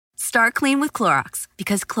Start clean with Clorox,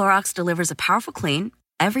 because Clorox delivers a powerful clean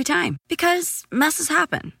every time. Because messes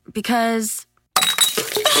happen. Because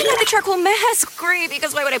I need the charcoal mask. Great,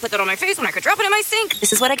 because why would I put that on my face when I could drop it in my sink?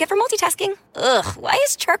 This is what I get for multitasking. Ugh, why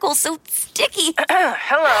is charcoal so sticky?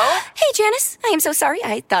 Hello? Hey, Janice. I am so sorry.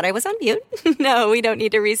 I thought I was on mute. No, we don't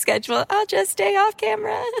need to reschedule. I'll just stay off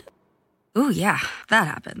camera. Ooh, yeah, that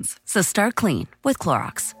happens. So start clean with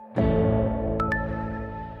Clorox.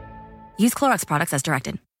 Use Clorox products as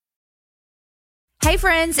directed. Hey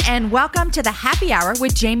friends, and welcome to the Happy Hour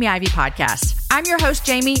with Jamie Ivey podcast. I'm your host,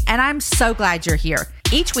 Jamie, and I'm so glad you're here.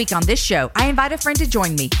 Each week on this show, I invite a friend to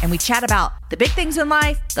join me, and we chat about the big things in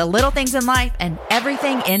life, the little things in life, and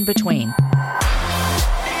everything in between.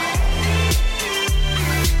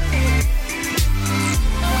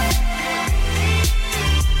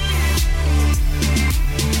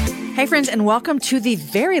 Hey friends, and welcome to the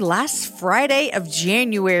very last Friday of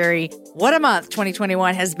January. What a month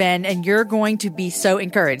 2021 has been, and you're going to be so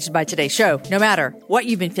encouraged by today's show. No matter what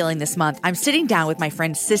you've been feeling this month, I'm sitting down with my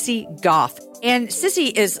friend Sissy Goff. And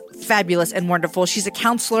Sissy is fabulous and wonderful. She's a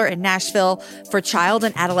counselor in Nashville for child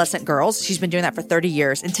and adolescent girls. She's been doing that for 30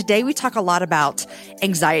 years. And today we talk a lot about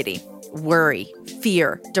anxiety, worry,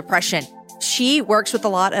 fear, depression. She works with a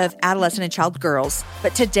lot of adolescent and child girls,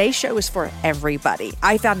 but today's show is for everybody.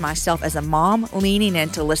 I found myself as a mom leaning in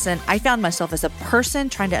to listen. I found myself as a person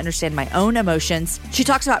trying to understand my own emotions. She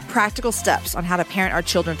talks about practical steps on how to parent our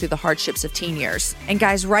children through the hardships of teen years. And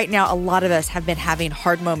guys, right now, a lot of us have been having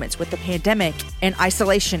hard moments with the pandemic and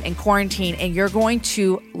isolation and quarantine, and you're going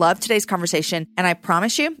to love today's conversation. And I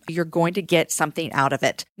promise you, you're going to get something out of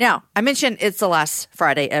it. Now, I mentioned it's the last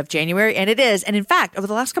Friday of January, and it is. And in fact, over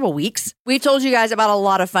the last couple of weeks, we told you guys about a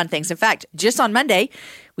lot of fun things. In fact, just on Monday,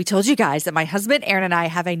 we told you guys that my husband, Aaron, and I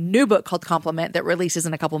have a new book called Compliment that releases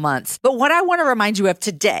in a couple months. But what I want to remind you of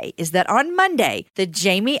today is that on Monday, the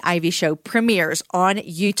Jamie Ivey Show premieres on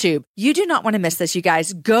YouTube. You do not want to miss this, you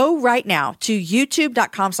guys. Go right now to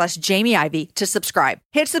youtube.com/Jamie Ivey to subscribe.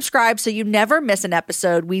 Hit subscribe so you never miss an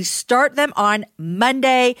episode. We start them on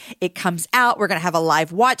Monday. It comes out. We're going to have a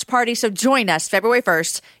live watch party. So join us February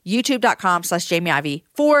 1st, youtube.com/Jamie Ivey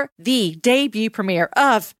for the debut premiere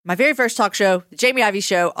of my very first talk show, The Jamie Ivey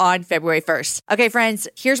Show, on February 1st. Okay, friends,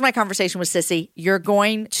 here's my conversation with Sissy. You're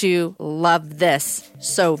going to love this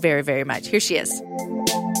so very, very much. Here she is.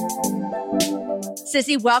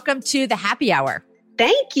 Sissy, welcome to the Happy Hour.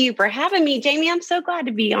 Thank you for having me, Jamie. I'm so glad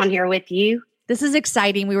to be on here with you. This is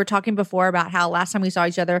exciting. We were talking before about how last time we saw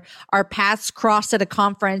each other, our paths crossed at a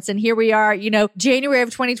conference. And here we are, January of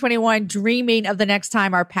 2021, dreaming of the next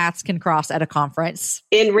time our paths can cross at a conference.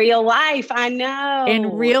 In real life, I know.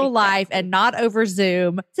 In real life and not over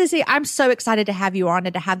Zoom. Sissy, I'm so excited to have you on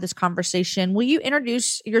and to have this conversation. Will you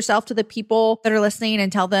introduce yourself to the people that are listening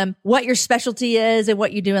and tell them what your specialty is and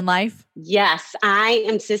what you do in life? Yes, I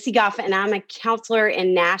am Sissy Goff, and I'm a counselor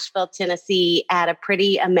in Nashville, Tennessee at a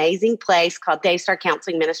pretty amazing place called Daystar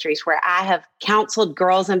Counseling Ministries, where I have counseled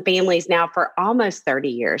girls and families now for almost 30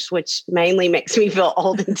 years, which mainly makes me feel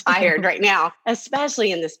old and tired right now,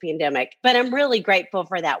 especially in this pandemic. But I'm really grateful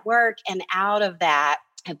for that work. And out of that,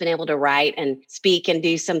 I've been able to write and speak and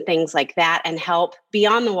do some things like that and help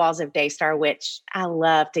beyond the walls of Daystar, which I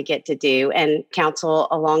love to get to do and counsel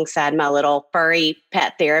alongside my little furry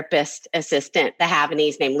pet therapist assistant, the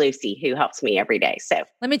Havanese named Lucy, who helps me every day. So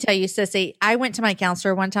let me tell you, Sissy, I went to my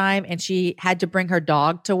counselor one time and she had to bring her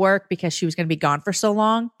dog to work because she was going to be gone for so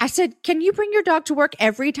long. I said, can you bring your dog to work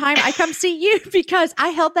every time I come see you? Because I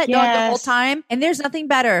held that dog the whole time. And there's nothing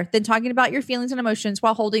better than talking about your feelings and emotions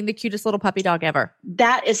while holding the cutest little puppy dog ever.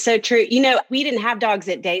 That is so true. We didn't have dogs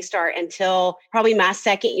at Daystar until probably my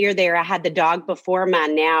second year there. I had the dog before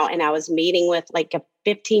mine now, and I was meeting with like a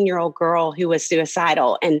 15-year-old girl who was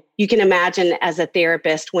suicidal. And you can imagine as a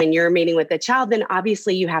therapist, when you're meeting with a child, then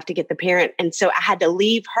obviously you have to get the parent. And so I had to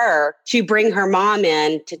leave her to bring her mom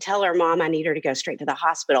in to tell her mom I need her to go straight to the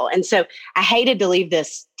hospital. And so I hated to leave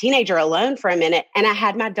this teenager alone for a minute. And I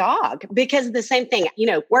had my dog because of the same thing,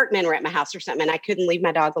 workmen were at my house or something, and I couldn't leave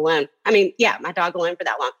my dog alone. My dog alone for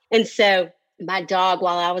that long. And so my dog,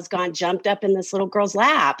 while I was gone, jumped up in this little girl's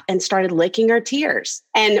lap and started licking her tears.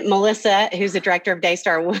 And Melissa, who's the director of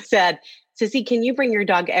Daystar, said, Sissy, can you bring your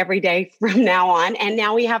dog every day from now on? And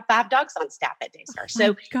now we have 5 dogs on staff at Daystar.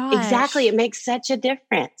 So exactly, it makes such a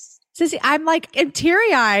difference. Sissy, I'm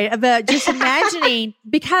teary-eyed about just imagining,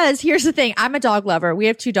 because here's the thing. I'm a dog lover. We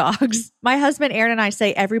have 2 dogs. My husband, Aaron, and I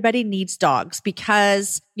say everybody needs dogs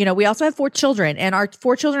because, we also have 4 children, and our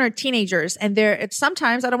 4 children are teenagers, and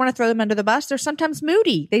sometimes I don't want to throw them under the bus. They're sometimes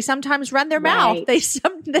moody. They sometimes run their mouth.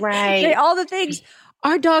 They all the things.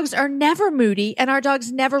 our dogs are never moody and our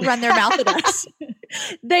dogs never run their mouth at us.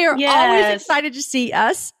 They are always excited to see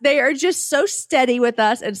us. They are just so steady with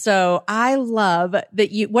us. And so I love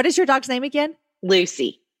that what is your dog's name again?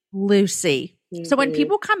 Lucy. Lucy. Mm-hmm. So when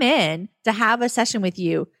people come in to have a session with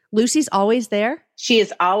you, Lucy's always there? She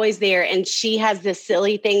is always there. And she has this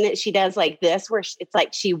silly thing that she does like this, where it's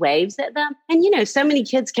like she waves at them. And, so many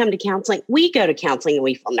kids come to counseling. We go to counseling and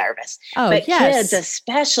we feel nervous. But kids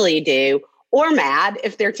especially do, or mad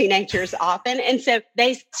if they're teenagers often. And so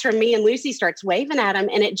from me, and Lucy starts waving at them,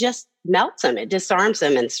 and it just melts them. It disarms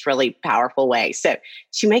them in this really powerful way. So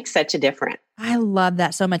she makes such a difference. I love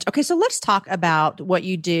that so much. Okay, so let's talk about what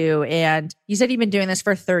you do. And you said you've been doing this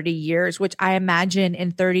for 30 years, which I imagine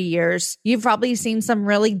in 30 years, you've probably seen some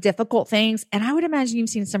really difficult things. And I would imagine you've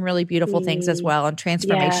seen some really beautiful things as well, and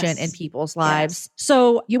transformation in people's lives.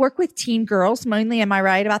 So you work with teen girls mainly. Am I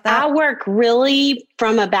right about that? I work really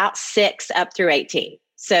from about 6 up through 18.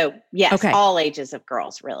 So yes, all ages of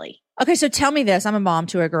girls, really. Okay, so tell me this. I'm a mom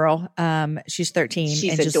to a girl. She's 13.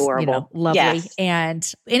 She's and just, adorable. Lovely. Yes.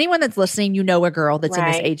 And anyone that's listening, a girl that's in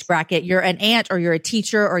this age bracket. You're an aunt, or you're a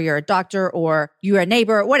teacher, or you're a doctor, or you're a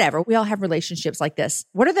neighbor, or whatever. We all have relationships like this.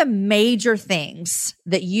 What are the major things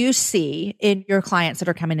that you see in your clients that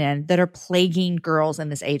are coming in that are plaguing girls in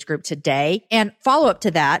this age group today? And follow up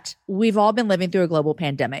to that, we've all been living through a global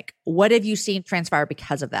pandemic. What have you seen transpire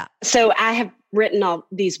because of that? So I have written all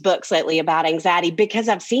these books lately about anxiety because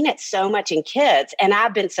I've seen it so much in kids, and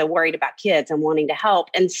I've been so worried about kids and wanting to help.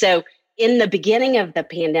 And so in the beginning of the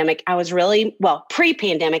pandemic, I was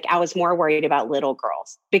pre-pandemic, I was more worried about little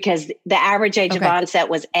girls because the average age of onset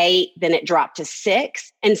was 8, then it dropped to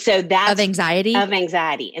 6. And so that's Of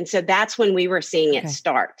anxiety. And so that's when we were seeing it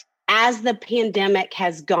start. As the pandemic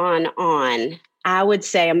has gone on, I would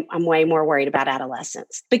say I'm way more worried about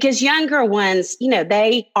adolescents because younger ones,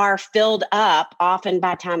 they are filled up often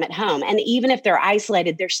by time at home. And even if they're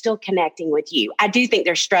isolated, they're still connecting with you. I do think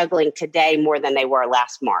they're struggling today more than they were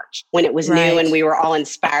last March when it was new and we were all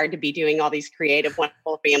inspired to be doing all these creative,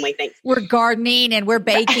 wonderful family things. We're gardening and we're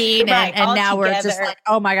baking and now we're just like,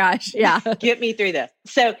 oh my gosh. Yeah. Get me through this.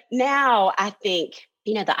 So now I think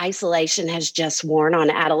the isolation has just worn on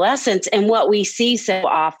adolescents. And what we see so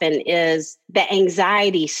often is the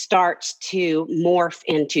anxiety starts to morph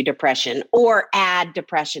into depression or add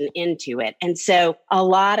depression into it. And so a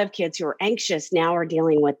lot of kids who are anxious now are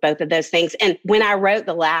dealing with both of those things. And when I wrote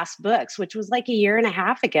the last books, which was like a year and a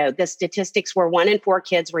half ago, the statistics were 1 in 4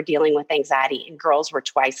 kids were dealing with anxiety and girls were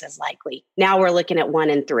twice as likely. Now we're looking at 1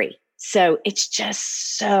 in 3. So it's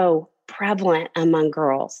just so prevalent among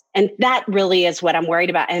girls. And that really is what I'm worried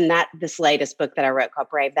about. And this latest book that I wrote called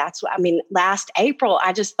Brave, last April,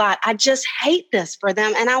 I just thought, I just hate this for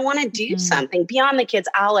them. And I want to do something beyond the kids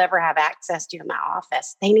I'll ever have access to in my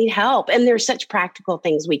office. They need help. And there's such practical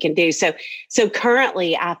things we can do. So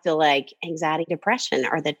currently I feel like anxiety, depression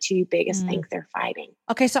are the 2 biggest things they're fighting.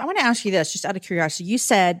 Okay. So I want to ask you this, just out of curiosity. You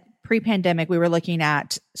said pre-pandemic, we were looking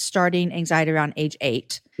at starting anxiety around age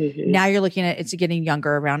 8. Mm-hmm. Now you're looking at it's getting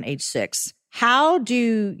younger around age 6. How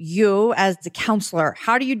do you, as the counselor,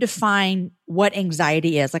 how do you define what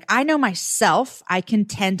anxiety is? Like, I know myself, I can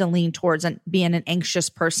tend to lean towards being an anxious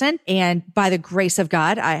person. And by the grace of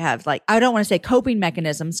God, I have I don't want to say coping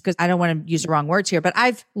mechanisms because I don't want to use the wrong words here, but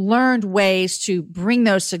I've learned ways to bring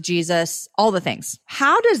those to Jesus, all the things.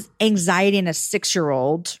 How does anxiety in a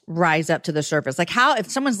 6-year-old rise up to the surface? Like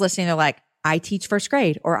if someone's listening, they're like, I teach first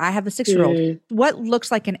grade or I have a 6-year-old. What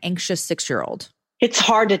looks like an anxious 6-year-old? It's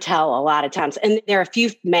hard to tell a lot of times. And there are a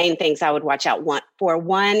few main things I would watch out for.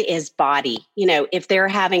 One is body. If they're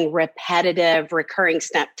having repetitive, recurring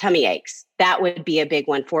tummy aches, that would be a big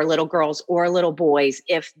one for little girls or little boys.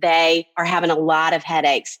 If they are having a lot of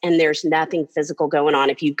headaches and there's nothing physical going on,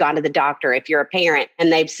 if you've gone to the doctor, if you're a parent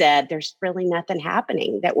and they've said there's really nothing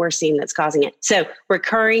happening that we're seeing that's causing it. So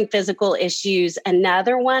recurring physical issues.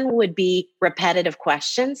 Another one would be repetitive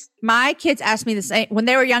questions. My kids asked me the same. When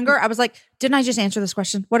they were younger, I was like, didn't I just answer this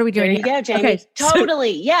question? What are we doing here? There you go, Jamie. Okay. Totally.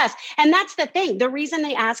 Yes. And that's the thing. The reason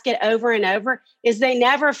they ask it over and over is they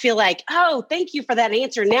never feel like, oh, thank you for that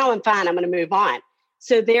answer. Now I'm fine. I'm going to move on.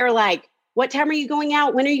 So they're like, what time are you going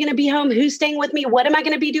out? When are you going to be home? Who's staying with me? What am I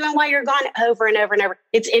going to be doing while you're gone? Over and over and over.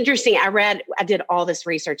 It's interesting. I did all this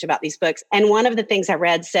research about these books. And one of the things I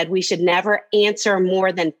read said we should never answer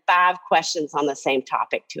more than 5 questions on the same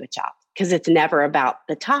topic to a child. Because it's never about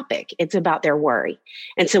the topic. It's about their worry.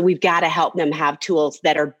 And so we've got to help them have tools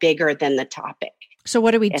that are bigger than the topic. So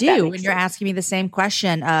what do we do when you're asking me the same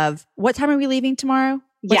question of what time are we leaving tomorrow?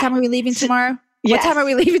 What time are we leaving tomorrow? What time are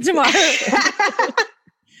we leaving tomorrow?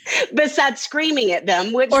 Besides screaming at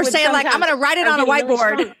them. Or saying like, I'm going to write it on a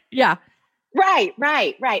whiteboard. Really yeah. Right.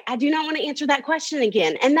 I do not want to answer that question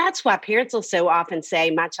again. And that's why parents will so often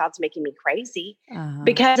say, my child's making me crazy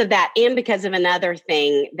because of that. And because of another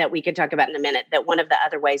thing that we could talk about in a minute, that one of the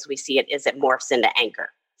other ways we see it is it morphs into anger.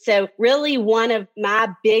 So really one of my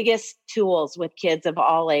biggest tools with kids of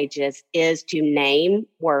all ages is to name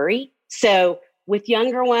worry. So with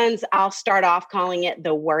younger ones, I'll start off calling it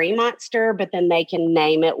the worry monster, but then they can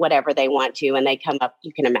name it whatever they want to. And they come up,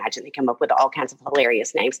 you can imagine, they come up with all kinds of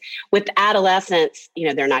hilarious names. With adolescents,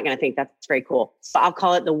 they're not going to think that's very cool. So I'll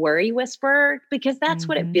call it the worry whisperer because that's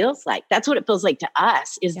what it feels like. That's what it feels like to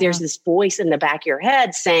us is there's this voice in the back of your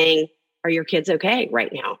head saying, are your kids okay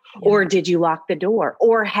right now? Yeah. Or did you lock the door?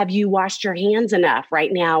 Or have you washed your hands enough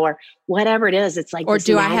right now? Or whatever it is. It's like, or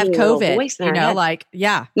do I have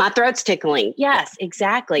COVID? My throat's tickling. Yes,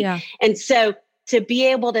 exactly. Yeah. And so to be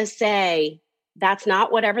able to say, that's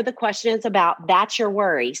not whatever the question is about, that's your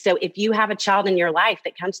worry. So if you have a child in your life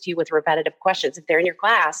that comes to you with repetitive questions, if they're in your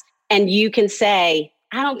class and you can say,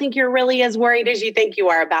 I don't think you're really as worried as you think you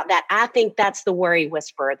are about that. I think that's the worry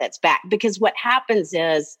whisperer that's back. Because what happens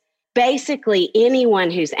is, basically, anyone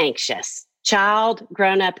who's anxious, child,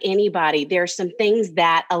 grown up, anybody, there's some things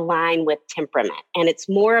that align with temperament. And it's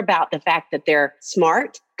more about the fact that they're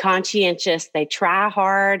smart, conscientious, they try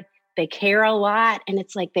hard, they care a lot, and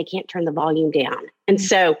it's like they can't turn the volume down. And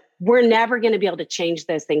so we're never going to be able to change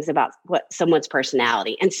those things about what someone's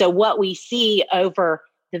personality. And so what we see over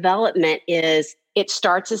development is it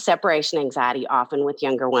starts as separation anxiety, often with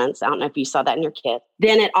younger ones. I don't know if you saw that in your kid.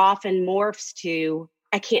 Then it often morphs to,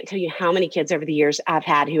 I can't tell you how many kids over the years I've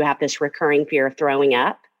had who have this recurring fear of throwing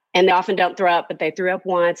up. And they often don't throw up, but they threw up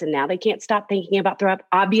once and now they can't stop thinking about throw up.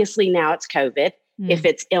 Obviously now it's COVID. If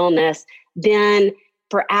it's illness, then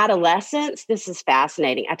for adolescents, this is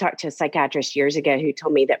fascinating. I talked to a psychiatrist years ago who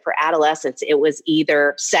told me that for adolescents, it was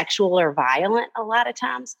either sexual or violent a lot of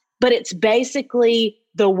times. But it's basically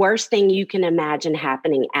the worst thing you can imagine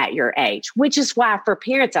happening at your age, which is why for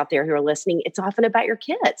parents out there who are listening, it's often about your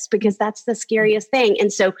kids because that's the scariest thing.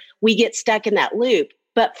 And so we get stuck in that loop.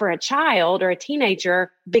 But for a child or a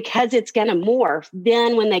teenager, because it's going to morph,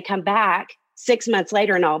 then when they come back 6 months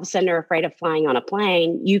later and all of a sudden they're afraid of flying on a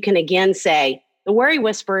plane, you can again say, the worry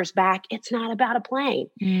whisperer's back. It's not about a plane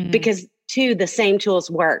because the same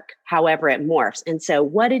tools work, however it morphs. And so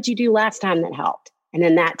what did you do last time that helped? And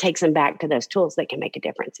then that takes them back to those tools that can make a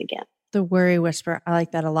difference again. The worry whisperer. I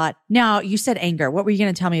like that a lot. Now, you said anger. What were you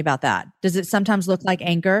going to tell me about that? Does it sometimes look like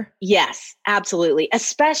anger? Yes, absolutely.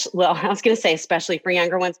 Especially for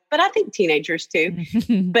younger ones, but I think teenagers too.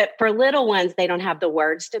 But for little ones, they don't have the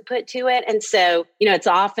words to put to it. And so, it's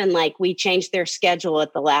often like we changed their schedule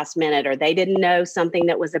at the last minute or they didn't know something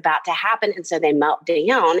that was about to happen. And so they melt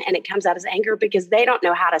down and it comes out as anger because they don't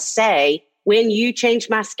know how to say, when you change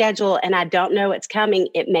my schedule and I don't know it's coming,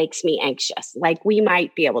 it makes me anxious, like we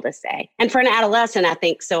might be able to say. And for an adolescent, I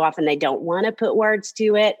think so often they don't want to put words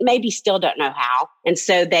to it, maybe still don't know how. And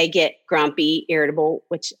so they get grumpy, irritable,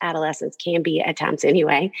 which adolescents can be at times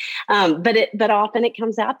anyway. But often it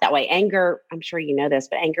comes out that way. Anger, I'm sure you know this,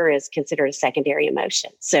 but anger is considered a secondary emotion.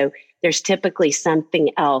 So there's typically something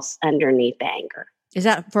else underneath the anger. Is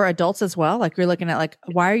that for adults as well? Like you're looking at like,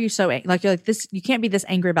 why are you so angry? Like you're like this, you can't be this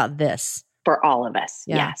angry about this. For all of us.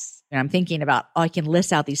 Yeah. Yes. And I'm thinking about, I can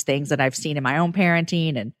list out these things that I've seen in my own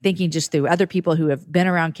parenting and thinking just through other people who have been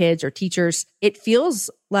around kids or teachers. It feels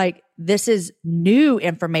like this is new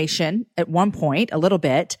information at one point, a little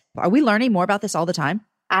bit. Are we learning more about this all the time?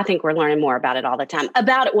 I think we're learning more about it all the time,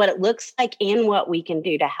 about what it looks like and what we can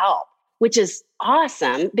do to help, which is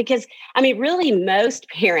awesome because, really most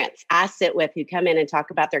parents I sit with who come in and talk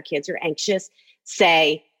about their kids are anxious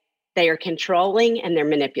say they are controlling and they're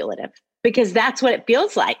manipulative. Because that's what it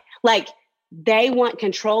feels like. Like they want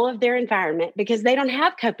control of their environment because they don't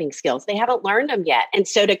have coping skills. They haven't learned them yet. And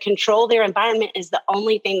so to control their environment is the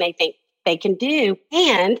only thing they think they can do.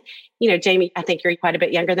 And, Jamie, I think you're quite a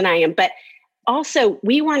bit younger than I am, but also,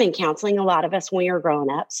 we weren't in counseling, a lot of us, when we were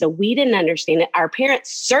growing up. So we didn't understand it. Our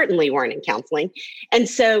parents certainly weren't in counseling. And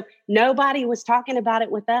so nobody was talking about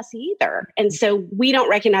it with us either. And so we don't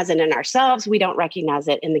recognize it in ourselves. We don't recognize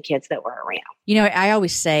it in the kids that we're around. I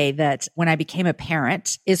always say that when I became a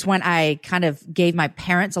parent is when I kind of gave my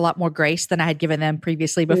parents a lot more grace than I had given them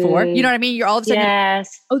previously before. You know what I mean? You're all of a sudden,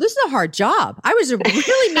 yes. Oh, this is a hard job. I was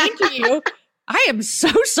really mean to you. I am so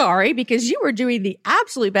sorry because you were doing the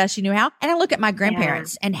absolute best you knew how. And I look at my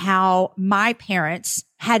grandparents and how my parents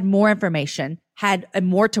had more information, had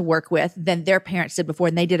more to work with than their parents did before,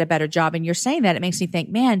 and they did a better job. And you're saying that, it makes me think,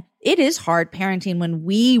 man, it is hard parenting when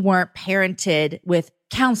we weren't parented with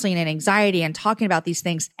counseling and anxiety and talking about these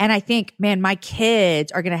things. And I think, man, my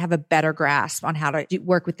kids are going to have a better grasp on how to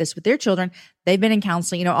work with this with their children. They've been in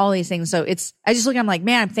counseling, all these things. So I just look, I'm like,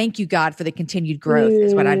 man, thank you, God, for the continued growth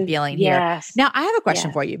is what I'm feeling here. Now, I have a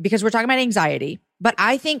question for you because we're talking about anxiety, but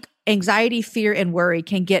I think anxiety, fear, and worry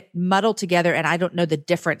can get muddled together. And I don't know the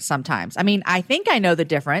difference sometimes. I mean, I think I know the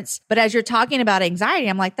difference, but as you're talking about anxiety,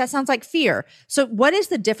 I'm like, that sounds like fear. So what is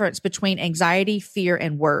the difference between anxiety, fear,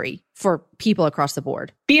 and worry for people across the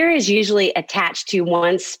board? Fear is usually attached to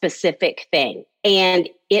one specific thing. And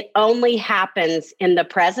it only happens in the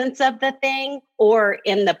presence of the thing or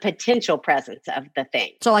in the potential presence of the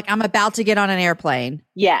thing. So like I'm about to get on an airplane.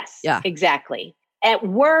 Yes, exactly.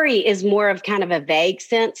 And worry is more of kind of a vague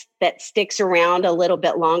sense that sticks around a little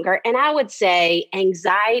bit longer. And I would say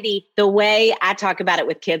anxiety, the way I talk about it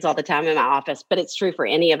with kids all the time in my office, but it's true for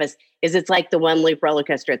any of us, is it's like the one loop roller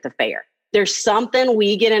coaster at the fair. There's something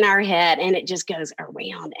we get in our head and it just goes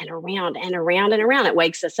around and around and around and around. It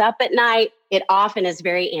wakes us up at night. It often is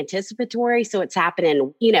very anticipatory. So it's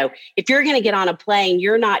happening, if you're going to get on a plane,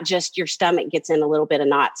 you're not just your stomach gets in a little bit of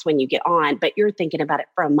knots when you get on, but you're thinking about it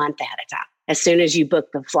for a month ahead of time as soon as you book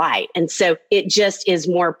the flight. And so it just is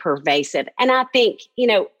more pervasive. And I think,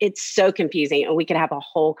 it's so confusing and we could have a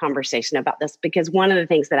whole conversation about this because one of the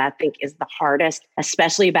things that I think is the hardest,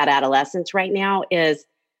 especially about adolescents right now, is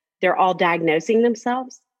they're all diagnosing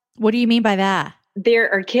themselves. What do you mean by that?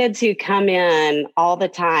 There are kids who come in all the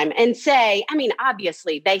time and say,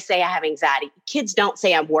 obviously they say I have anxiety. Kids don't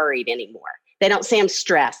say I'm worried anymore. They don't say I'm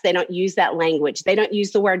stressed. They don't use that language. They don't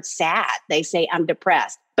use the word sad. They say I'm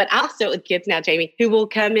depressed. But also with kids now, Jamie, who will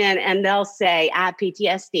come in and they'll say I have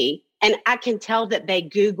PTSD. And I can tell that they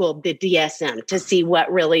Googled the DSM to see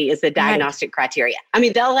what really is the diagnostic criteria.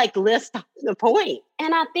 They'll list the point.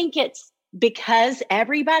 And I think it's because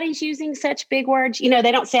everybody's using such big words,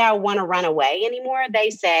 they don't say, I want to run away anymore. They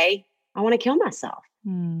say, I want to kill myself.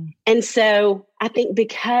 And so I think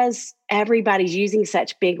because everybody's using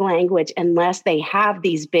such big language, unless they have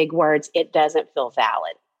these big words, it doesn't feel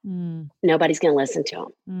valid. Nobody's going to listen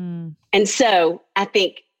to them. And so I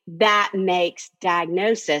think that makes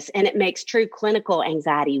diagnosis and it makes true clinical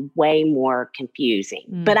anxiety way more confusing.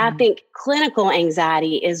 But I think clinical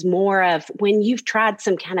anxiety is more of when you've tried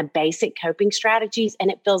some kind of basic coping strategies and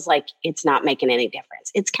it feels like it's not making any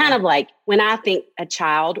difference. It's kind of like when I think a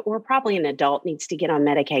child or probably an adult needs to get on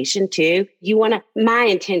medication too, my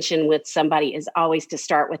intention with somebody is always to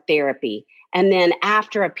start with therapy. And then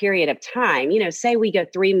after a period of time, say we go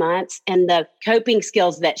 3 months and the coping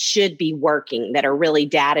skills that should be working, that are really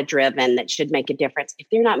data driven, that should make a difference. If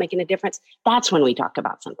they're not making a difference, that's when we talk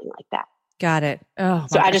about something like that. Got it. Oh,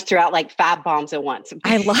 so I just threw out 5 bombs at once.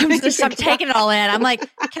 I love this. I'm taking it all in. I'm like,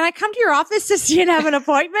 can I come to your office to see and have an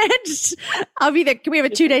appointment? I'll be there. Can we have a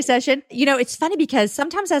 2-day session? It's funny because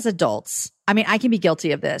sometimes as adults, I can be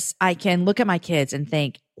guilty of this. I can look at my kids and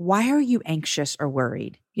think, why are you anxious or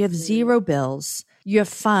worried? You have 0 bills. You have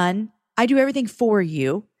fun. I do everything for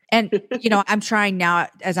you. And, I'm trying now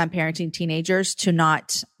as I'm parenting teenagers to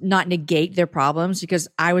not negate their problems because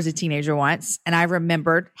I was a teenager once and I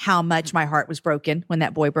remembered how much my heart was broken when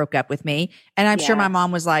that boy broke up with me. And I'm sure my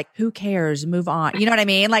mom was like, who cares? Move on. You know what I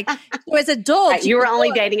mean? Like so as adults. Right, you were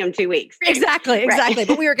only dating him 2 weeks. Exactly. Right.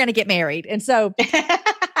 But we were going to get married. And so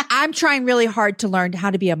I'm trying really hard to learn how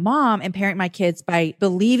to be a mom and parent my kids by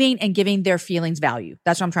believing and giving their feelings value.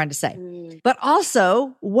 That's what I'm trying to say. But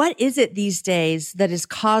also, what is it these days that is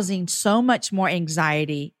causing so much more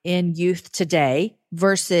anxiety in youth today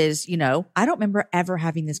versus, I don't remember ever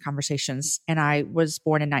having these conversations. And I was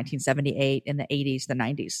born in 1978 in the 80s, the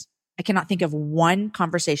 90s. I cannot think of one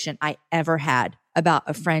conversation I ever had about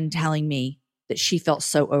a friend telling me that she felt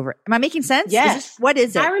so over. Am I making sense? Yes. What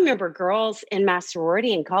is it? I remember girls in my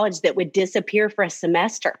sorority in college that would disappear for a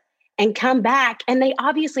semester and come back. And they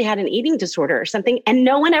obviously had an eating disorder or something. And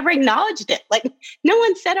no one ever acknowledged it. No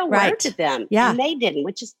one said a word to them. Yeah. And they didn't,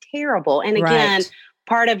 which is terrible. And again,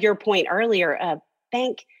 part of your point earlier of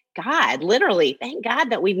thank God, literally, thank God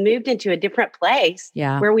that we've moved into a different place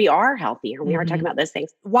where we are healthier. We are talking about those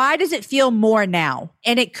things. Why does it feel more now?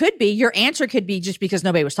 And it could be, your answer could be just because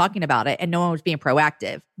nobody was talking about it and no one was being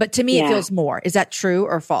proactive. But to me, it feels more. Is that true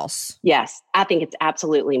or false? Yes, I think it's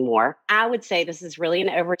absolutely more. I would say this is really an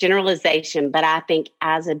overgeneralization, but I think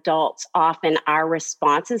as adults, often our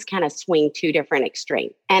responses kind of swing 2 different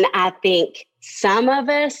extremes. And I think some of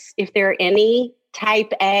us, if there are any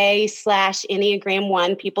type A/Enneagram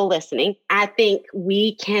 1 people listening, I think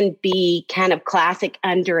we can be kind of classic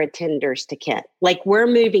under-attenders to Kent. We're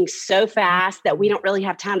moving so fast that we don't really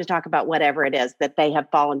have time to talk about whatever it is that they have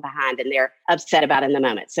fallen behind and they're upset about in the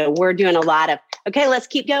moment. So we're doing a lot of, okay, let's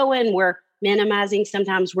keep going. We're minimizing.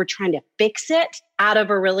 Sometimes we're trying to fix it out of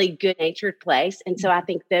a really good natured place. And so I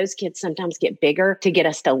think those kids sometimes get bigger to get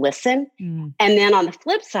us to listen. And then on the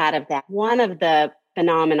flip side of that, one of the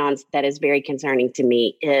phenomenons that is very concerning to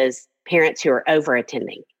me is parents who are over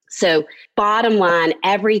attending. So bottom line,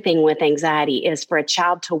 everything with anxiety is for a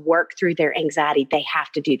child to work through their anxiety, they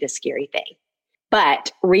have to do the scary thing.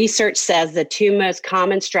 But research says the two most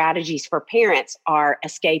common strategies for parents are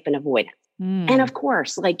escape and avoidance. And of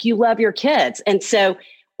course, like you love your kids. And so,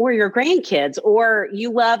 or your grandkids, or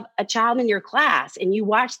you love a child in your class and you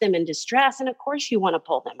watch them in distress. And of course you want to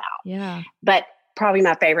pull them out. Yeah. But probably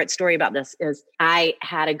my favorite story about this is I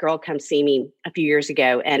had a girl come see me a few years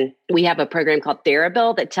ago, and we have a program called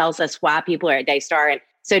Therabil that tells us why people are at Daystar. And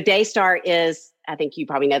so Daystar is, I think you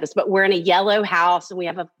probably know this, but we're in a yellow house and we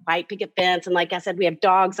have a white picket fence. And like I said, we have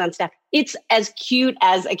dogs on staff. It's as cute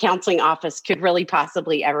as a counseling office could really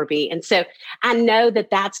possibly ever be. And so I know that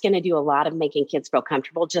that's going to do a lot of making kids feel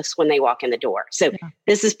comfortable just when they walk in the door. So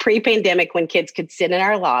this is pre-pandemic when kids could sit in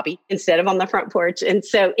our lobby instead of on the front porch. And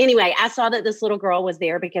so anyway, I saw that this little girl was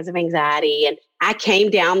there because of anxiety. And I came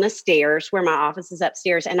down the stairs where my office is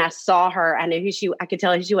upstairs, and I saw her. I knew I could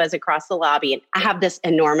tell who she was across the lobby. And I have this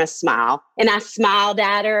enormous smile, and I smiled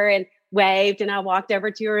at her and waved, and I walked over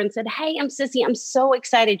to her and said, "Hey, I'm Sissy. I'm so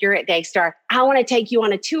excited you're at Daystar. I want to take you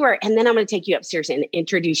on a tour, and then I'm going to take you upstairs and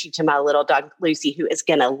introduce you to my little dog, Lucy, who is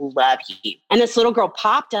going to love you." And this little girl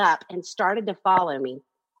popped up and started to follow me.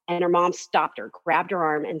 And her mom stopped her, grabbed her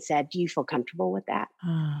arm and said, "Do you feel comfortable with that?"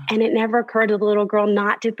 And it never occurred to the little girl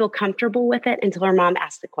not to feel comfortable with it until her mom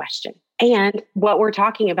asked the question. And what we're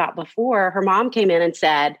talking about before, her mom came in and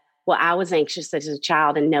said, "Well, I was anxious as a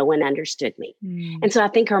child and no one understood me." And so I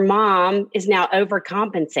think her mom is now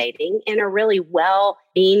overcompensating in a really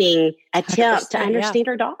well-meaning attempt to understand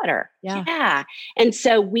her daughter. Yeah. And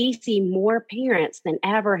so we see more parents than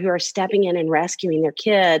ever who are stepping in and rescuing their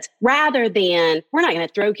kids rather than, we're not going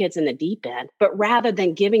to throw kids in the deep end, but rather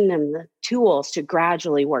than giving them the tools to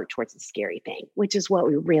gradually work towards the scary thing, which is what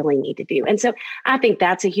we really need to do. And so I think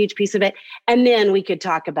that's a huge piece of it. And then we could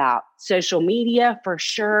talk about social media for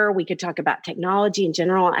sure. We could talk about technology in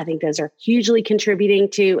general. I think those are hugely contributing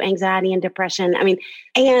to anxiety and depression. I mean,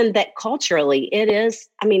 and that culturally it is,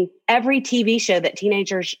 every TV show that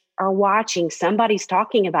teenagers are watching, somebody's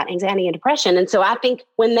talking about anxiety and depression. And so I think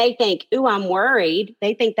when they think, "Ooh, I'm worried,"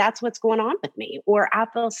 they think that's what's going on with me. Or I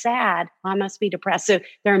feel sad, I must be depressed. So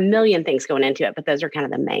there are a million things going into it, but those are kind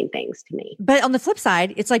of the main things to me. But on the flip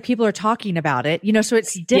side, it's like people are talking about it, so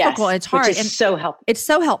it's difficult. Yes, it's hard. Which is so helpful. It's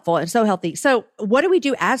so helpful and so healthy. So what do we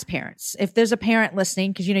do as parents? If there's a parent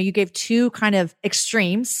listening, because, you gave two kind of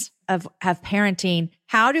extremes of parenting.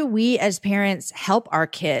 How do we as parents help our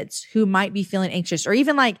kids who might be feeling anxious? Or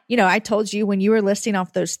even like, I told you when you were listing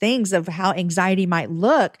off those things of how anxiety might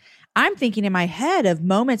look, I'm thinking in my head of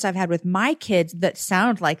moments I've had with my kids that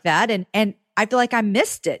sound like that. And I feel like I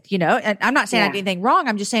missed it, and I'm not saying I did anything wrong.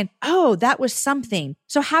 I'm just saying, oh, that was something.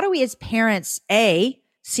 So how do we as parents, A,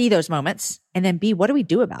 see those moments? And then B, what do we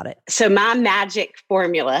do about it? So my magic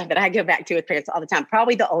formula that I go back to with parents all the time,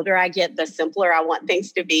 probably the older I get, the simpler I want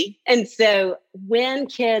things to be. And so when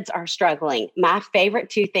kids are struggling, my favorite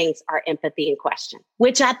two things are empathy and question,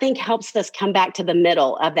 which I think helps us come back to the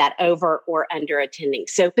middle of that over or under attending.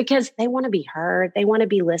 So because they want to be heard, they want to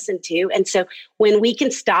be listened to. And so when we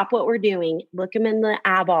can stop what we're doing, look them in the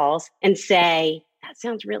eyeballs and say, "That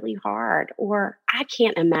sounds really hard," or "I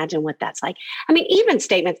can't imagine what that's like." Even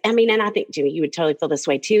statements, and I think, Jimmy, you would totally feel this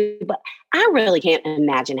way too, but I really can't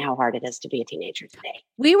imagine how hard it is to be a teenager today.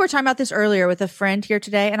 We were talking about this earlier with a friend here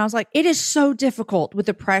today, and I was like, it is so difficult with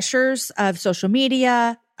the pressures of social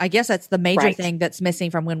media. I guess that's the major thing that's missing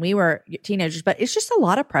from when we were teenagers, but it's just a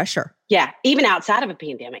lot of pressure. Yeah. Even outside of a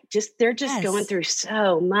pandemic, they're just going through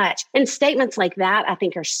so much. And statements like that, I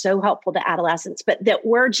think, are so helpful to adolescents, but that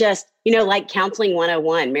we're just, like counseling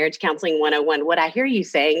 101, marriage counseling 101. What I hear you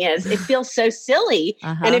saying is it feels so silly.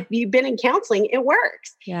 And if you've been in counseling, it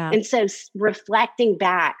works. Yeah. And so reflecting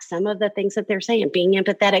back some of the things that they're saying, being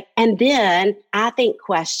empathetic. And then I think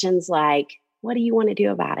questions like, what do you want to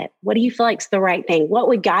do about it? What do you feel like is the right thing? What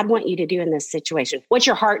would God want you to do in this situation? What's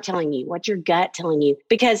your heart telling you? What's your gut telling you?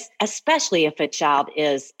 Because especially if a child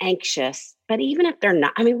is anxious, but even if they're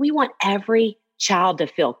not, we want every child to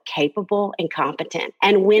feel capable and competent.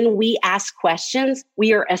 And when we ask questions,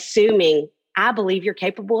 we are assuming, I believe you're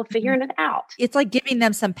capable of figuring it out. It's like giving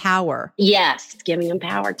them some power. Yes, giving them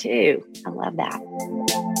power too. I love that.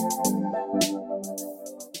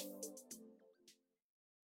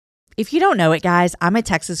 If you don't know it, guys, I'm a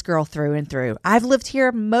Texas girl through and through. I've lived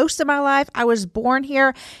here most of my life. I was born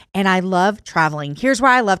here and I love traveling. Here's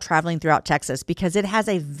why I love traveling throughout Texas, because it has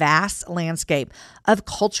a vast landscape of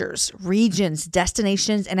cultures, regions,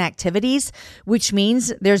 destinations, and activities, which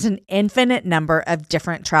means there's an infinite number of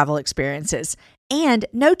different travel experiences. And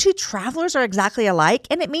no two travelers are exactly alike,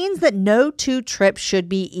 and it means that no two trips should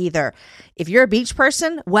be either. If you're a beach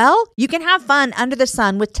person, well, you can have fun under the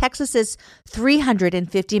sun with Texas's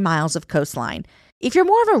 350 miles of coastline. If you're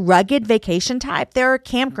more of a rugged vacation type, there are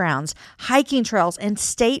campgrounds, hiking trails, and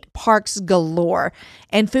state parks galore.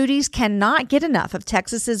 And foodies cannot get enough of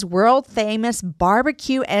Texas's world-famous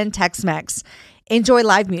barbecue and Tex-Mex. Enjoy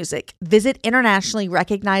live music, visit internationally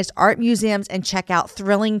recognized art museums, and check out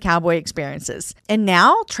thrilling cowboy experiences. And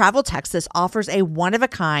now, Travel Texas offers a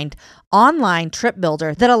one-of-a-kind online trip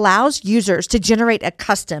builder that allows users to generate a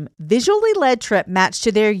custom, visually led trip matched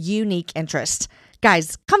to their unique interests.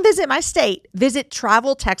 Guys, come visit my state. Visit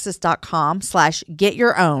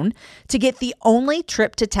traveltexas.com/getyourown to get the only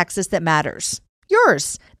trip to Texas that matters.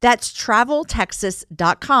 Yours. That's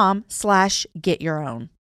traveltexas.com/getyourown.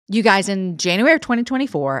 You guys, in January of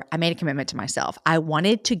 2024, I made a commitment to myself. I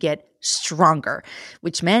wanted to get stronger,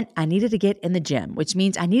 which meant I needed to get in the gym, which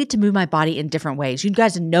means I needed to move my body in different ways. You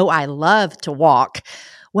guys know I love to walk.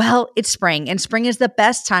 Well, it's spring, and spring is the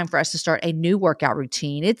best time for us to start a new workout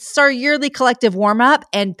routine. It's our yearly collective warm-up,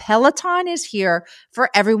 and Peloton is here for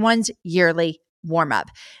everyone's yearly warm-up.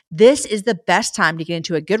 This is the best time to get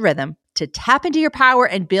into a good rhythm, to tap into your power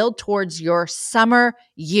and build towards your summer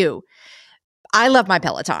you. I love my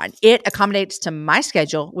Peloton. It accommodates to my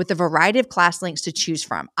schedule with a variety of class links to choose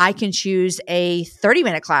from. I can choose a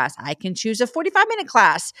 30-minute class. I can choose a 45-minute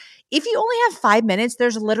class. If you only have 5 minutes,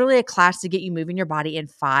 there's literally a class to get you moving your body in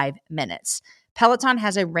 5 minutes. Peloton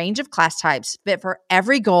has a range of class types fit for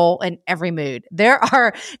every goal and every mood. There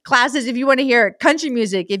are classes if you want to hear country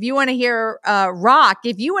music, if you want to hear rock,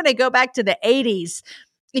 if you want to go back to the 80s.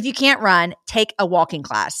 If you can't run, take a walking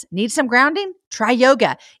class. Need some grounding? Try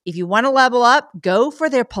yoga. If you want to level up, go for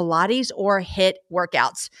their Pilates or HIIT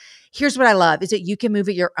workouts. Here's what I love is that you can move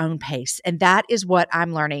at your own pace. And that is what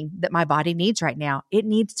I'm learning that my body needs right now. It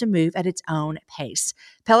needs to move at its own pace.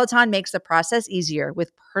 Peloton makes the process easier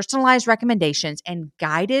with personalized recommendations and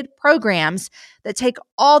guided programs that take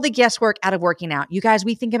all the guesswork out of working out. You guys,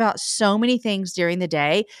 we think about so many things during the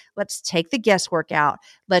day. Let's take the guesswork out.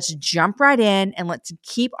 Let's jump right in and let's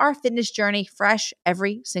keep our fitness journey fresh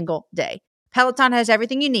every single day. Peloton has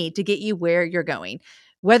everything you need to get you where you're going.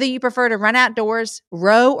 Whether you prefer to run outdoors,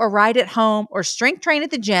 row or ride at home, or strength train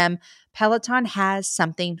at the gym, Peloton has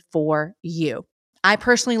something for you. I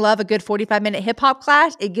personally love a good 45-minute hip hop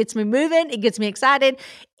class. It gets me moving. It gets me excited.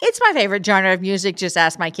 It's my favorite genre of music. Just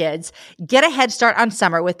ask my kids. Get a head start on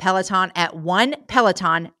summer with Peloton at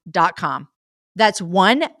onepeloton.com. That's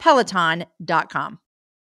onepeloton.com.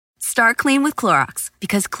 Start clean with Clorox,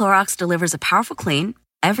 because Clorox delivers a powerful clean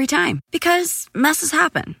every time. Because messes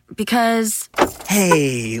happen. Because...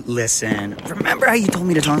 Hey, listen, remember how you told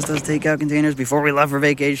me to toss those takeout containers before we left for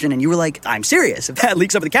vacation? And you were like, I'm serious. If that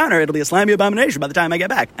leaks over the counter, it'll be a slimy abomination by the time I get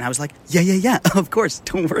back. And I was like, yeah, of course.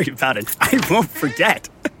 Don't worry about it. I won't forget.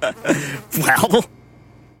 Well...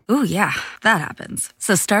 Ooh, yeah, that happens.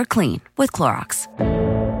 So start clean with Clorox.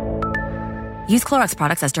 Use Clorox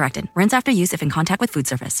products as directed. Rinse after use if in contact with food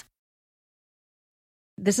surface.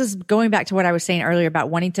 This is going back to what I was saying earlier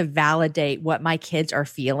about wanting to validate what my kids are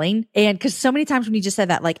feeling. And because so many times when you just said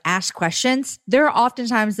that, like ask questions, there are often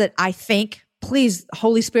times that I think, please,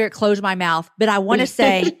 Holy Spirit, close my mouth. But I want to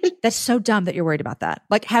say, that's so dumb that you're worried about that.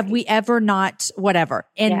 Like, have we ever not, whatever.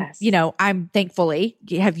 And, Yes. you know, I'm thankfully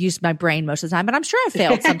have used my brain most of the time, but I'm sure I've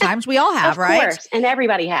failed sometimes. We all have, right? Of course. And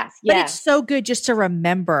everybody has. But Yeah. it's so good just to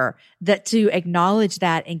remember that, to acknowledge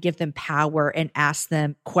that and give them power and ask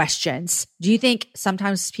them questions. Do you think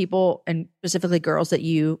sometimes people, and specifically girls that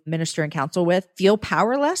you minister and counsel with, feel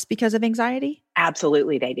powerless because of anxiety?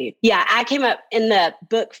 Absolutely, they do. Yeah, I came up in the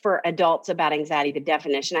book for adults about anxiety, the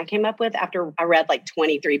definition I came up with after I read like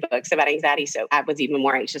 23 books about anxiety. So I was even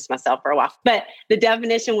more anxious myself for a while. But the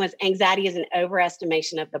definition was anxiety is an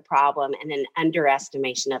overestimation of the problem and an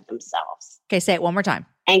underestimation of themselves. Okay, say it one more time.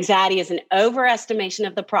 Anxiety is an overestimation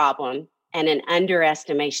of the problem and an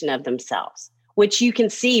underestimation of themselves, which you can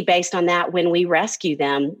see based on that when we rescue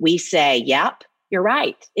them, we say, yep, you're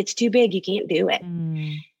right. It's too big. You can't do it.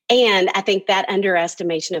 And I think that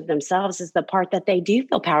underestimation of themselves is the part that they do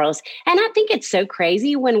feel powerless. And I think it's so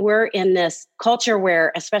crazy when we're in this culture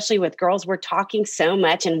where, especially with girls, we're talking so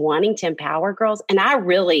much and wanting to empower girls. And I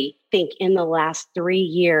really think in the last 3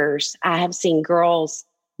 years, I have seen girls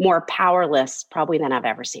more powerless probably than I've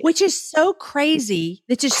ever seen. Which is so crazy.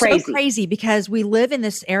 It's just so crazy because we live in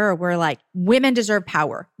this era where like women deserve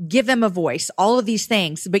power, give them a voice, all of these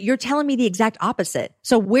things. But you're telling me the exact opposite.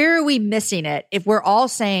 So where are we missing it if we're all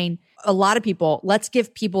saying, a lot of people, let's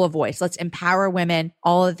give people a voice, let's empower women,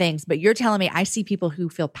 all the things. But you're telling me I see people who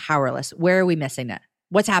feel powerless. Where are we missing it?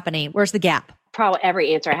 What's happening? Where's the gap? Probably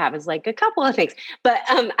every answer I have is like a couple of things. But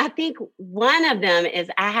I think one of them is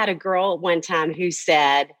I had a girl one time who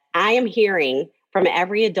said, I am hearing from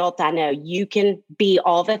every adult I know, you can be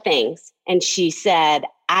all the things. And she said,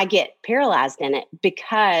 I get paralyzed in it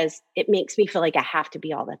because it makes me feel like I have to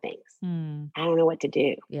be all the things. I don't know what to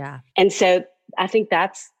do. Yeah. And so I think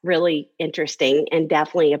that's really interesting and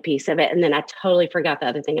definitely a piece of it. And then I totally forgot the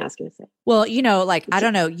other thing I was going to say. Well, you know, like, I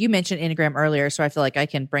don't know, you mentioned Enneagram earlier, so I feel like I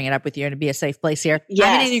can bring it up with you and it'd be a safe place here. Yes.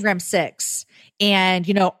 I'm an Enneagram 6. And,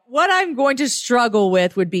 you know, what I'm going to struggle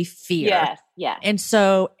with would be fear. Yes. Yeah. And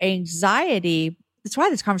so anxiety, that's why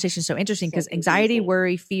this conversation is so interesting because anxiety,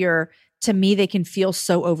 worry, fear, to me, they can feel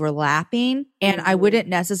so overlapping. And I wouldn't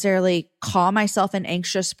necessarily call myself an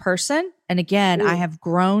anxious person. And again, I have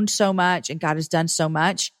grown so much and God has done so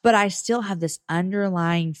much, but I still have this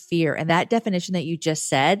underlying fear. And that definition that you just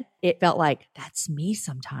said, it felt like that's me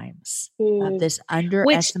sometimes. Of this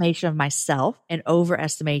underestimation of myself and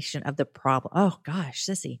overestimation of the problem. Oh gosh,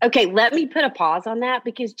 Sissy. Okay, let me put a pause on that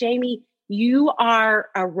because Jamie, you are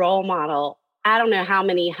a role model. I don't know how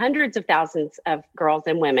many hundreds of thousands of girls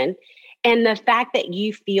and women. And the fact that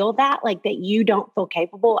you feel that, like that you don't feel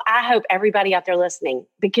capable, I hope everybody out there listening,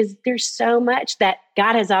 because there's so much that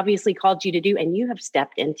God has obviously called you to do and you have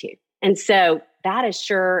stepped into. And so that is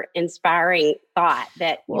sure inspiring thought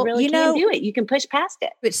that you really can do it. You can push past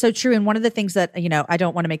it. It's so true. And one of the things that, you know, I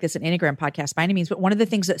don't want to make this an Enneagram podcast by any means, but one of the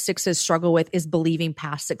things that sixes struggle with is believing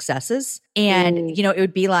past successes. And, you know, it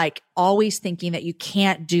would be like always thinking that you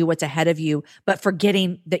can't do what's ahead of you, but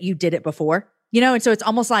forgetting that you did it before. You know, and so it's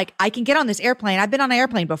almost like I can get on this airplane. I've been on an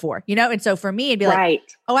airplane before, you know? And so for me, it'd be like,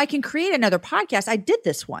 oh, I can create another podcast. I did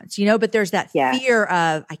this once, you know, but there's that fear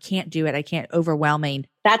of I can't do it. I can't, overwhelming.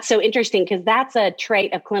 That's so interesting because that's a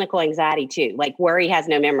trait of clinical anxiety too. Like worry has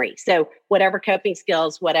no memory. So whatever coping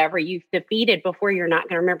skills, whatever you've defeated before, you're not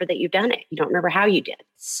going to remember that you've done it. You don't remember how you did.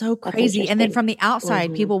 So crazy. And then from the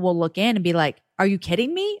outside, people will look in and be like, are you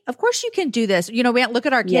kidding me? Of course you can do this. You know, we look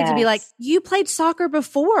at our kids and be like, you played soccer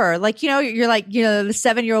before. Like, you know, you're like, you know, the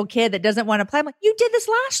 7-year-old kid that doesn't want to play. I'm like, you did this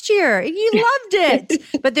last year. You loved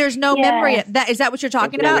it. But there's no memory. Is that what you're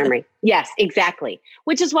talking about? Memory. Yes, exactly.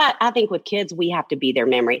 Which is why I think with kids, we have to be their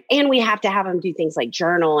memory and we have to have them do things like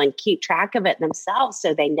journal and keep track of it themselves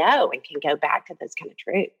so they know and can go back to those kind of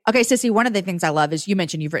truths. Okay, Sissy, one of the things I love is you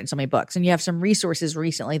mentioned you've written so many books and you have some resources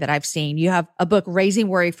recently that I've seen. You have a book, Raising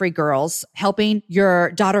Worry-Free Girls, helping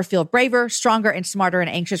your daughter feel braver, stronger, and smarter in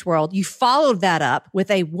an anxious world. You followed that up with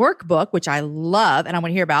a workbook, which I love and I want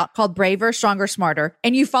to hear about, called Braver, Stronger, Smarter.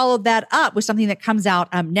 And you followed that up with something that comes out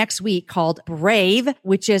next week called Brave,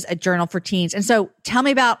 which is a journal for teens. And so tell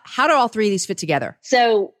me about how do all three of these fit together?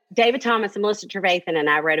 So David Thomas and Melissa Trevathan and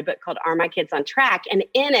I wrote a book called Are My Kids on Track? And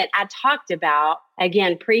in it, I talked about,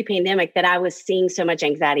 again, pre-pandemic, that I was seeing so much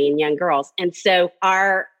anxiety in young girls. And so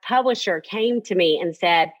our publisher came to me and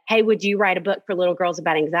said, hey, would you write a book for little girls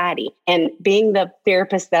about anxiety? And being the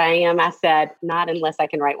therapist that I am, I said, not unless I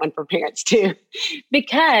can write one for parents too.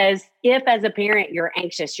 Because if as a parent you're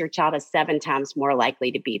anxious, your child is 7 times more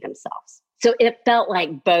likely to be themselves. So it felt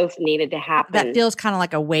like both needed to happen. That feels kind of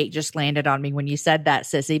like a weight just landed on me when you said that,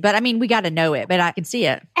 Sissy. But I mean, we got to know it, but I can see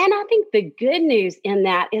it. And I think the good news in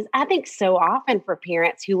that is I think so often for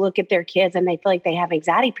parents who look at their kids and they feel like they have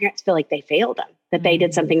anxiety, parents feel like they failed them, that they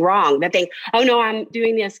did something wrong, that they, oh no, I'm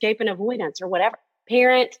doing the escape and avoidance or whatever.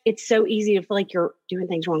 Parent, it's so easy to feel like you're doing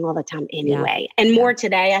things wrong all the time anyway. And more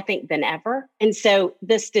today, I think, than ever. And so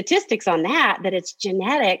the statistics on that it's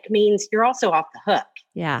genetic means you're also off the hook.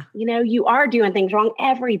 Yeah. You know, you are doing things wrong.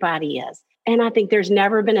 Everybody is. And I think there's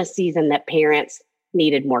never been a season that parents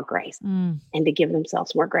needed more grace and to give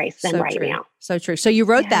themselves more grace than now. So true. So you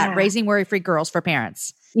wrote that, Raising Worry-Free Girls for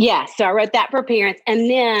Parents. Yeah. So I wrote that for parents. And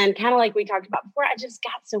then kind of like we talked about before, I just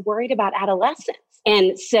got so worried about adolescence.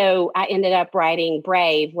 And so I ended up writing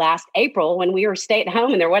Brave last April when we were staying at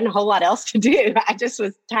home and there wasn't a whole lot else to do. I just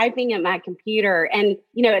was typing at my computer. And,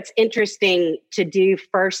 you know, it's interesting to do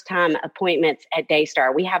first time appointments at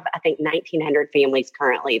Daystar. We have, I think, 1,900 families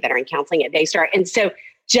currently that are in counseling at Daystar. And so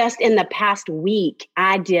just in the past week,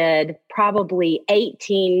 I did probably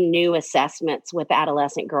 18 new assessments with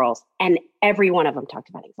adolescent girls, and every one of them talked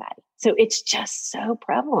about anxiety. So it's just so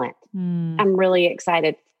prevalent. I'm really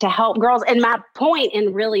excited to help girls. And my point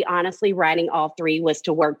in really honestly writing all three was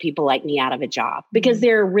to work people like me out of a job, because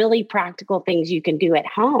there are really practical things you can do at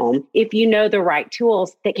home if you know the right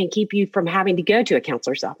tools that can keep you from having to go to a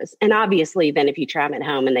counselor's office. And obviously then if you try them at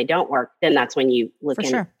home and they don't work, then that's when you look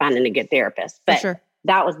at finding a good therapist. But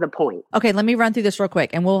that was the point. Okay, let me run through this real quick,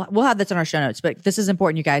 and we'll have this in our show notes, but this is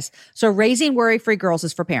important, you guys. So Raising Worry-Free Girls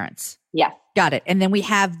is for parents. Yes. Got it. And then we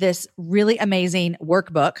have this really amazing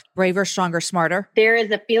workbook, Braver, Stronger, Smarter. There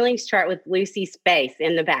is a feelings chart with Lucy's face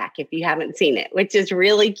in the back, if you haven't seen it, which is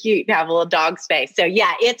really cute to have a little dog space. So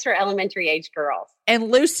yeah, it's for elementary age girls.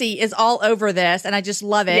 And Lucy is all over this, and I just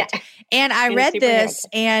love it. Yeah. And I read this,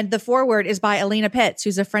 and the foreword is by Alina Pitts,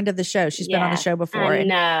 who's a friend of the show. She's been on the show before. I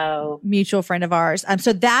know. Mutual friend of ours.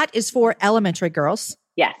 So that is for elementary girls.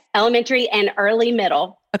 Yes, elementary and early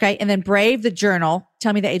middle. Okay, and then Brave, the journal.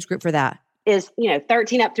 Tell me the age group for that. Is,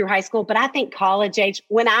 13 up through high school. But I think college age,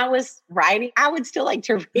 when I was writing, I would still like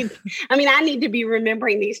to read. I mean, I need to be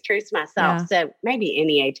remembering these truths myself. Yeah. So maybe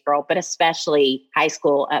any age girl, but especially high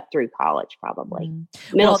school up through college, probably.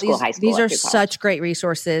 Middle school, high school. These are such great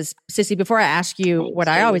resources. Sissy, before I ask you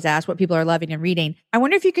I always ask, what people are loving and reading, I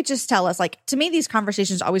wonder if you could just tell us, to me, these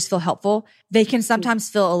conversations always feel helpful. They can sometimes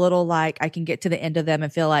feel a little like I can get to the end of them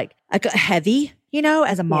and feel like heavy,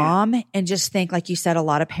 as a mom, and just think, like you said, a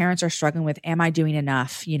lot of parents are struggling with, am I doing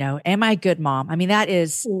enough? Am I a good mom? I mean, that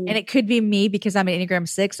is, and it could be me because I'm an Enneagram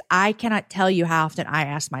 6. I cannot tell you how often I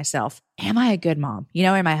ask myself, am I a good mom?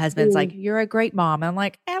 And my husband's like, you're a great mom. And I'm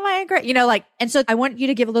like, am I a great, and so I want you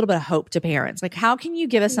to give a little bit of hope to parents. How can you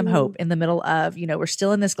give us some hope in the middle of, we're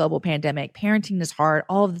still in this global pandemic, parenting is hard,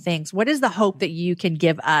 all of the things. What is the hope that you can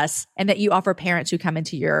give us and that you offer parents who come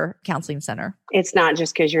into your counseling center? It's not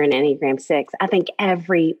just because you're an Enneagram 6. I think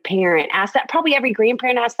every parent asks that, probably every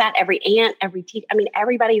grandparent asks that, every aunt, every teacher. I mean,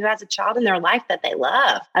 everybody who has a child in their life that they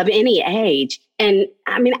love of any age. And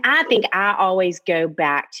I mean, I think I always go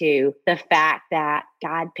back to the fact that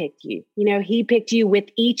God picked you. He picked you with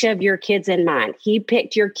each of your kids in mind. He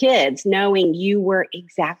picked your kids knowing you were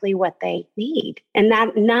exactly what they need. And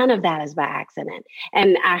that none of that is by accident.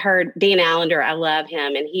 And I heard Dan Allender, I love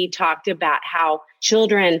him, and he talked about how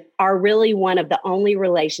children are really one of the only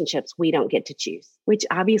relationships we don't get to choose, which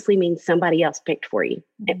obviously means somebody else picked for you,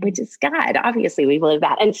 which is God. Obviously, we believe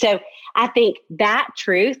that. And so I think that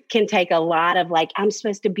truth can take a lot of I'm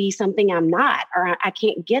supposed to be something I'm not, or I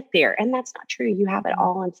can't get there. And that's not true. You have it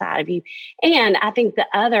all inside of you. And I think the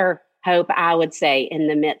other hope I would say in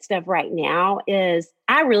the midst of right now is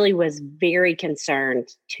I really was very concerned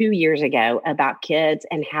 2 years ago about kids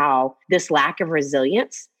and how this lack of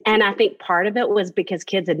resilience. And I think part of it was because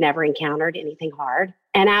kids had never encountered anything hard.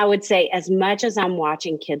 And I would say, as much as I'm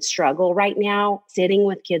watching kids struggle right now, sitting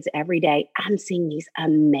with kids every day, I'm seeing these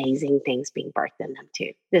amazing things being birthed in them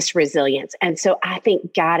too, this resilience. And so I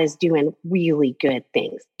think God is doing really good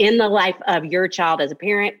things in the life of your child as a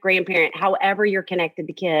parent, grandparent, however you're connected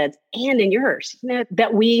to kids, and in yours,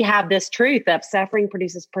 that we have this truth of suffering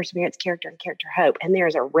produces perseverance, character, and character hope. And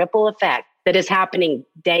there's a ripple effect that is happening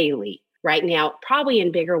daily right now, probably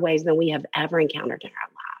in bigger ways than we have ever encountered in our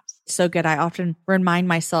lives. So good. I often remind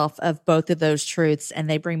myself of both of those truths, and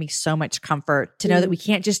they bring me so much comfort to know that we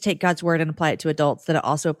can't just take God's word and apply it to adults, that it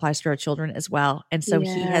also applies to our children as well. And so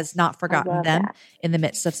He has not forgotten them in the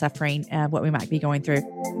midst of suffering and what we might be going through.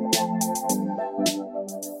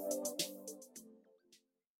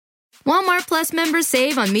 Walmart Plus members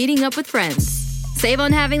save on meeting up with friends. Save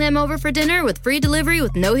on having them over for dinner with free delivery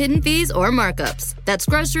with no hidden fees or markups. That's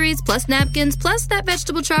groceries, plus napkins, plus that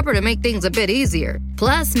vegetable chopper to make things a bit easier.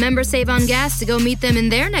 Plus, members save on gas to go meet them in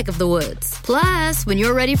their neck of the woods. Plus, when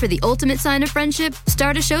you're ready for the ultimate sign of friendship,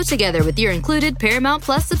 start a show together with your included Paramount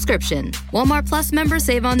Plus subscription. Walmart Plus members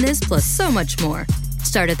save on this plus so much more.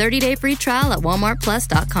 Start a 30-day free trial at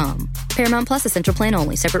walmartplus.com. Paramount Plus Essential Plan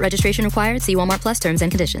only. Separate registration required. See Walmart Plus terms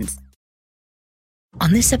and conditions.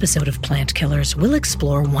 On this episode of Plant Killers, we'll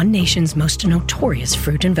explore one nation's most notorious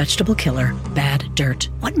fruit and vegetable killer, bad dirt.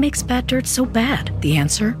 What makes bad dirt so bad? The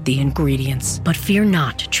answer? The ingredients. But fear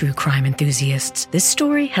not, true crime enthusiasts. This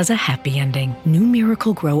story has a happy ending. New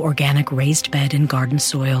Miracle Grow organic raised bed and garden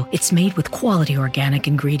soil. It's made with quality organic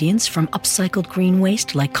ingredients from upcycled green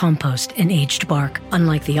waste like compost and aged bark.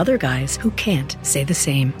 Unlike the other guys who can't say the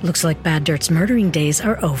same. Looks like bad dirt's murdering days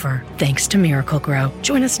are over, thanks to Miracle Grow.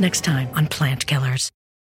 Join us next time on Plant Killers.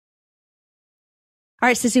 All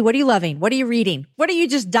right, Sissy, what are you loving? What are you reading? What are you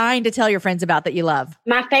just dying to tell your friends about that you love?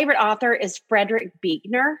 My favorite author is Frederick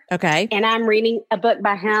Buechner. Okay. And I'm reading a book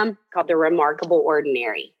by him called The Remarkable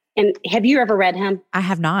Ordinary. And have you ever read him? I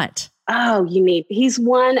have not. He's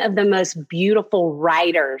one of the most beautiful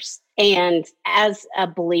writers. And as a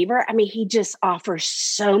believer, I mean, he just offers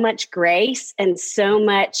so much grace and so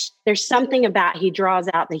much. There's something about he draws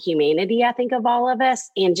out the humanity, I think, of all of us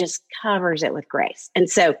and just covers it with grace. And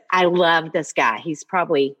so I love this guy. He's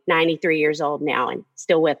probably 93 years old now and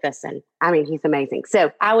still with us. And I mean, he's amazing.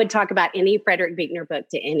 So I would talk about any Frederick Buechner book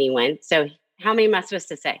to anyone. So how many am I supposed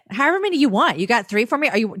to say? However many you want. You got 3 for me.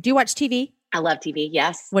 Do you watch TV? I love TV.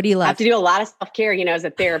 Yes. What do you love? I have to do a lot of self-care, as a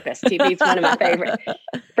therapist. TV is one of my favorite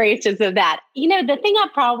branches of that. The thing I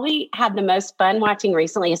probably had the most fun watching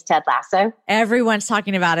recently is Ted Lasso. Everyone's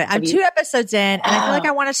talking about it. I'm 2 episodes in and I feel like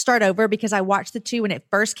I want to start over because I watched the 2 when it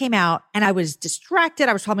first came out and I was distracted.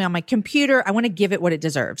 I was probably on my computer. I want to give it what it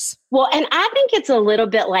deserves. Well, and I think it's a little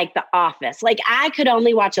bit like The Office. Like I could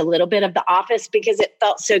only watch a little bit of The Office because it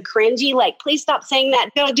felt so cringy. Like, please stop saying that.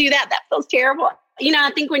 Don't do that. That feels terrible.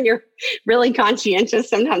 I think when you're really conscientious,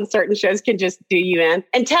 sometimes certain shows can just do you in.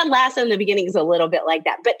 And Ted Lasso in the beginning is a little bit like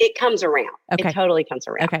that, but it comes around. Okay. It totally comes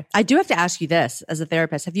around. Okay. I do have to ask you this as a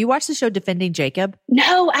therapist. Have you watched the show Defending Jacob?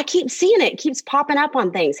 No, I keep seeing it. It keeps popping up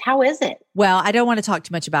on things. How is it? Well, I don't want to talk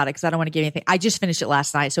too much about it because I don't want to give anything. I just finished it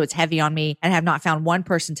last night, so it's heavy on me and I have not found one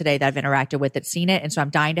person today that I've interacted with that's seen it. And so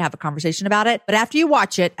I'm dying to have a conversation about it. But after you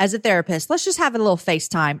watch it as a therapist, let's just have a little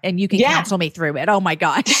FaceTime and you can counsel me through it. Oh my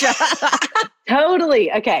gosh.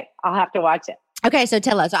 Totally. Okay. I'll have to watch it. Okay. So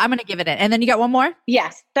tell us, I'm going to give it in. And then you got one more?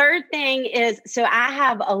 Yes. Third thing is, so I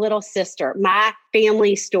have a little sister. My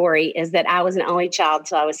family story is that I was an only child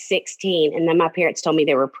till I was 16. And then my parents told me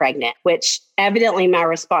they were pregnant, which evidently my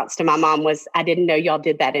response to my mom was, I didn't know y'all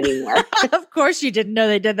did that anymore. Of course you didn't know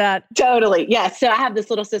they did that. Totally. Yeah. So I have this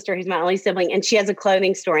little sister who's my only sibling and she has a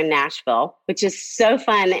clothing store in Nashville, which is so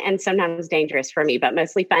fun and sometimes dangerous for me, but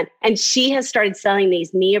mostly fun. And she has started selling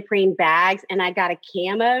these neoprene bags and I got a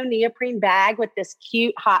camo neoprene bag with this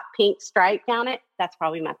cute hot pink stripe down it. That's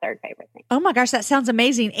probably my third favorite thing. Oh my gosh, that sounds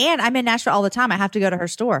amazing. And I'm in Nashville all the time. I have to go to her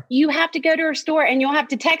store. You have to go to her store and you'll have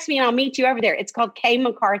to text me and I'll meet you over there. It's called Kay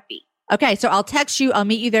McCarthy. Okay, so I'll text you. I'll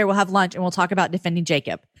meet you there. We'll have lunch and we'll talk about Defending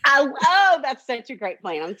Jacob. That's such a great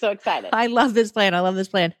plan. I'm so excited. I love this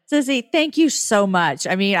plan. Sissy, thank you so much.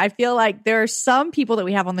 I mean, I feel like there are some people that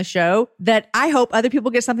we have on the show that I hope other people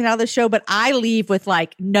get something out of the show, but I leave with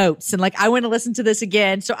like notes and like, I want to listen to this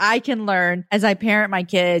again so I can learn as I parent my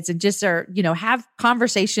kids and just have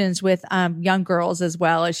conversations with young girls as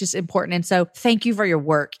well. It's just important. And so thank you for your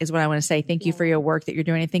work is what I want to say. Thank you for your work that you're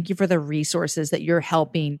doing. And thank you for the resources that you're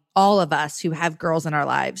helping all of us who have girls in our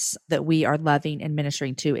lives that we are loving and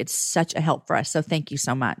ministering to. It's such a help for us. So thank you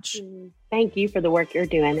so much. Thank you for the work you're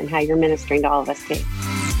doing and how you're ministering to all of us too.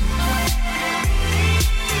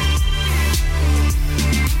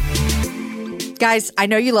 Guys, I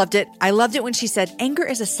know you loved it. I loved it when she said anger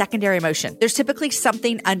is a secondary emotion. There's typically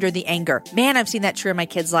something under the anger. Man, I've seen that true in my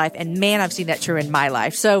kids' life, and man, I've seen that true in my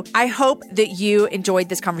life. So I hope that you enjoyed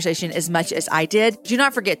this conversation as much as I did. Do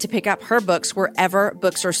not forget to pick up her books wherever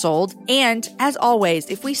books are sold. And as always,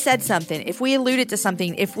 if we said something, if we alluded to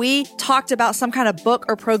something, if we talked about some kind of book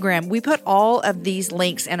or program, we put all of these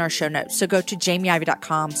links in our show notes. So go to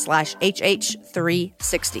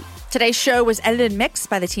jamieivey.com/HH360. Today's show was edited and mixed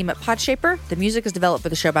by the team at Podshaper. The music is developed for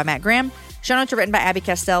the show by Matt Graham. Show notes are written by Abby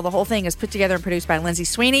Castell. The whole thing is put together and produced by Lindsay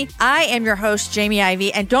Sweeney. I am your host, Jamie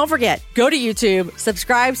Ivey. And don't forget, go to YouTube,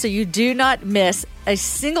 subscribe so you do not miss a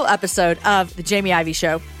single episode of The Jamie Ivey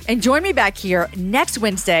Show. And join me back here next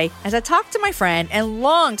Wednesday as I talk to my friend and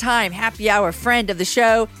longtime happy hour friend of the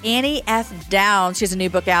show, Annie F. Downs. She has a new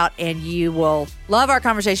book out and you will love our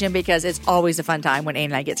conversation because it's always a fun time when Annie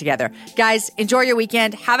and I get together. Guys, enjoy your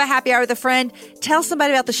weekend. Have a happy hour with a friend. Tell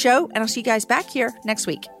somebody about the show and I'll see you guys back here next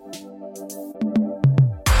week.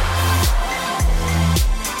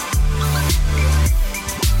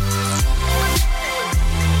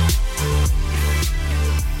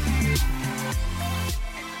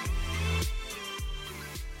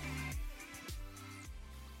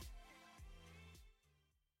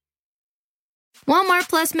 Walmart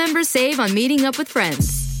Plus members save on meeting up with friends.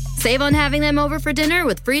 Save on having them over for dinner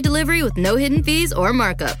with free delivery with no hidden fees or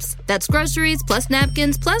markups. That's groceries plus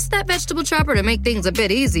napkins plus that vegetable chopper to make things a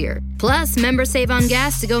bit easier. Plus, members save on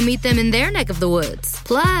gas to go meet them in their neck of the woods.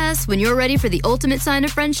 Plus, when you're ready for the ultimate sign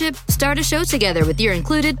of friendship, start a show together with your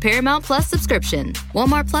included Paramount Plus subscription.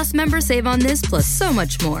 Walmart Plus members save on this plus so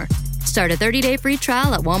much more. Start a 30-day free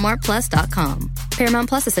trial at walmartplus.com. Paramount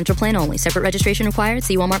Plus Essential Plan only. Separate registration required.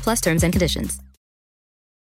 See Walmart Plus terms and conditions.